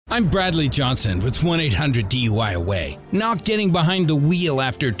I'm Bradley Johnson with 1-800-DUI-AWAY. Not getting behind the wheel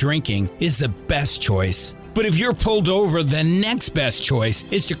after drinking is the best choice. But if you're pulled over, the next best choice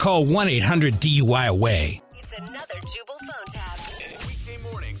is to call 1-800-DUI-AWAY. It's another Jubal phone tap. Weekday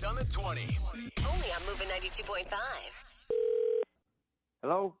mornings on the 20s. Only on Moving 92.5.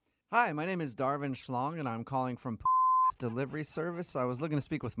 Hello? Hi, my name is Darvin Schlong, and I'm calling from Delivery Service. I was looking to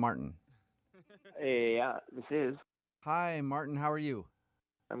speak with Martin. Hey, this is. Hi, Martin. How are you?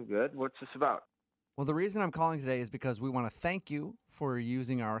 I'm good. What's this about? Well, the reason I'm calling today is because we want to thank you for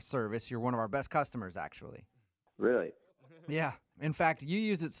using our service. You're one of our best customers, actually. Really? Yeah. In fact, you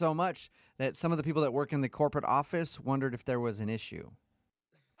use it so much that some of the people that work in the corporate office wondered if there was an issue.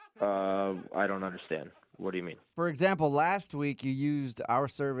 I don't understand. What do you mean? For example, last week you used our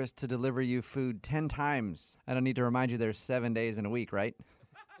service to deliver you food 10 times. I don't need to remind you there's 7 days in a week, right?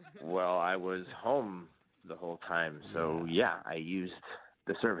 Well, I was home the whole time, so yeah, I used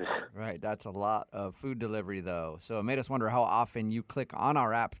the service. Right, that's a lot of food delivery, though. So it made us wonder how often you click on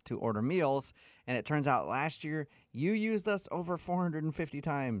our app to order meals, and it turns out last year you used us over 450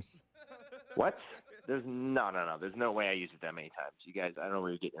 times. What? There's no. There's no way I used it that many times. You guys, I don't know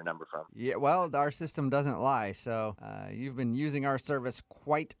where you're getting your number from. Yeah, well, our system doesn't lie, so you've been using our service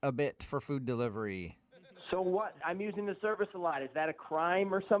quite a bit for food delivery. So what? I'm using the service a lot. Is that a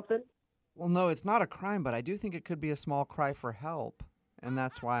crime or something? Well, no, it's not a crime, but I do think it could be a small cry for help, and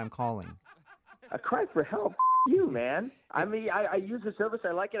that's why I'm calling. A cry for help? You, man. I mean, I use the service.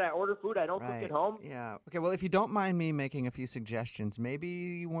 I like it. I order food. I don't cook at home. Yeah. Okay, well, if you don't mind me making a few suggestions,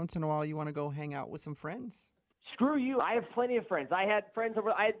 maybe once in a while you want to go hang out with some friends? Screw you. I have plenty of friends. I had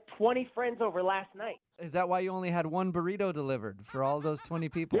 20 friends over last night. Is that why you only had one burrito delivered for all those 20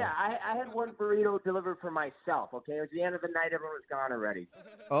 people? Yeah, I had one burrito delivered for myself, okay? It was the end of the night. Everyone was gone already.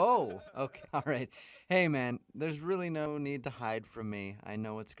 Oh, okay. All right. Hey, man, there's really no need to hide from me. I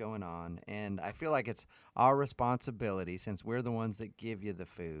know what's going on, and I feel like it's our responsibility, since we're the ones that give you the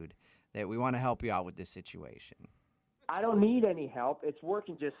food, that we want to help you out with this situation. I don't need any help. It's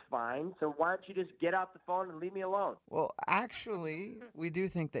working just fine. So why don't you just get off the phone and leave me alone? Well, actually, we do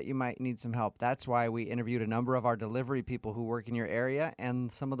think that you might need some help. That's why we interviewed a number of our delivery people who work in your area,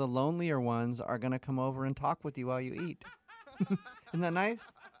 and some of the lonelier ones are going to come over and talk with you while you eat. Isn't that nice?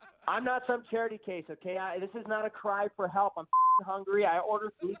 I'm not some charity case, okay? This is not a cry for help. I'm hungry. I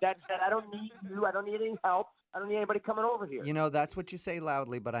order food. That's it. I don't need you. I don't need any help. I don't need anybody coming over here. You know, that's what you say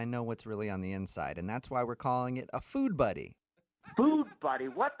loudly, but I know what's really on the inside, and that's why we're calling it a Food Buddy. Food Buddy?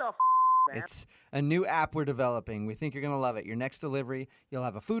 What the man? It's a new app we're developing. We think you're going to love it. Your next delivery, you'll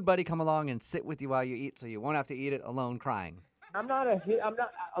have a Food Buddy come along and sit with you while you eat, so you won't have to eat it alone crying. I'm not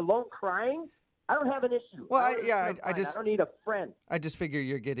alone crying. I don't have an issue. Well, I don't need a friend. I just figure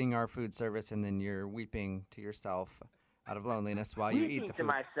you're getting our food service, and then you're weeping to yourself out of loneliness while you eat the food. To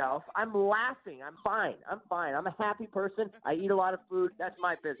myself, I'm laughing. I'm fine. I'm a happy person. I eat a lot of food. That's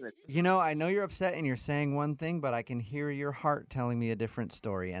my business. You know, I know you're upset and you're saying one thing, but I can hear your heart telling me a different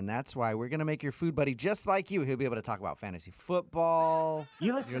story, and that's why we're going to make your food buddy just like you. He'll be able to talk about fantasy football,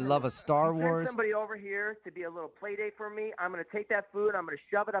 your love of Star Wars. Send somebody over here to be a little play date for me. I'm going to take that food. I'm going to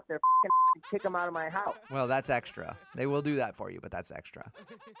shove it up their and kick them out of my house. Well, that's extra. They will do that for you, but that's extra.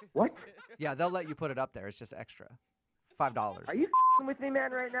 What? Yeah, they'll let you put it up there. It's just extra. $5. Are you with me,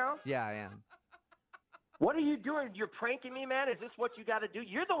 man, right now? Yeah, I am. What are you doing? You're pranking me, man? Is this what you got to do?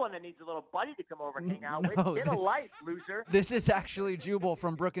 You're the one that needs a little buddy to come over and hang out with. Get a life, loser. This is actually Jubal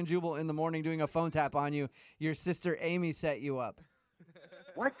from Brook and Jubal in the morning doing a phone tap on you. Your sister Amy set you up.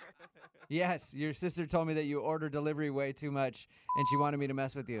 What? Yes, your sister told me that you order delivery way too much, and she wanted me to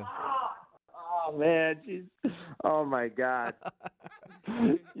mess with you. Oh, man. Jeez. Oh, my God.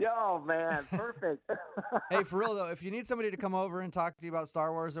 Yo, man. Perfect. Hey, for real, though, if you need somebody to come over and talk to you about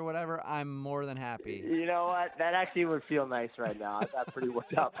Star Wars or whatever, I'm more than happy. You know what? That actually would feel nice right now. I got pretty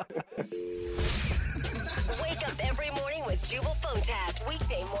worked up. Wake up every morning with Jubal phone tabs.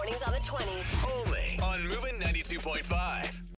 Weekday mornings on the 20s. Only on Moving 92.5.